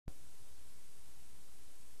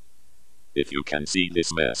If you can see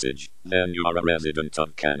this message, then you are a resident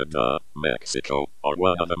of Canada, Mexico, or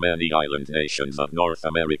one of the many island nations of North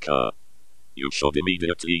America. You should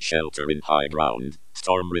immediately shelter in high ground,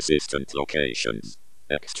 storm-resistant locations.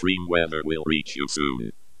 Extreme weather will reach you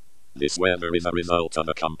soon. This weather is a result of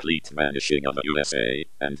a complete vanishing of the USA,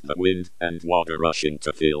 and the wind and water rushing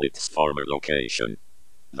to fill its former location.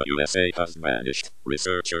 The USA has vanished.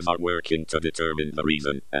 Researchers are working to determine the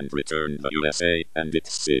reason and return the USA and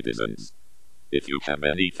its citizens. If you have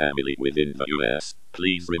any family within the US,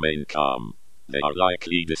 please remain calm. They are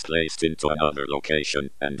likely displaced into another location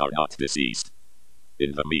and are not deceased.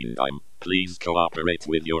 In the meantime, please cooperate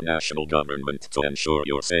with your national government to ensure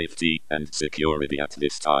your safety and security at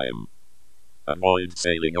this time. Avoid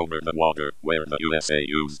sailing over the water where the USA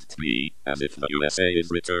used to be, as if the USA is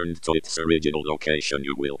returned to its original location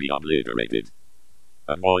you will be obliterated.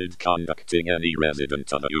 Avoid contacting any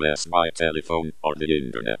resident of the US by telephone or the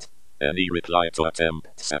internet. Any reply to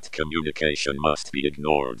attempts at communication must be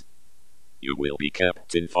ignored. You will be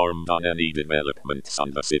kept informed on any developments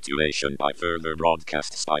on the situation by further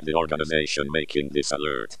broadcasts by the organization making this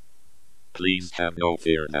alert. Please have no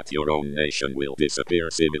fear that your own nation will disappear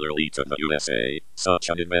similarly to the USA. Such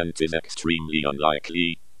an event is extremely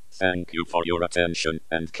unlikely. Thank you for your attention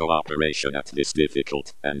and cooperation at this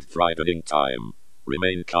difficult and frightening time.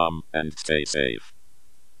 Remain calm and stay safe.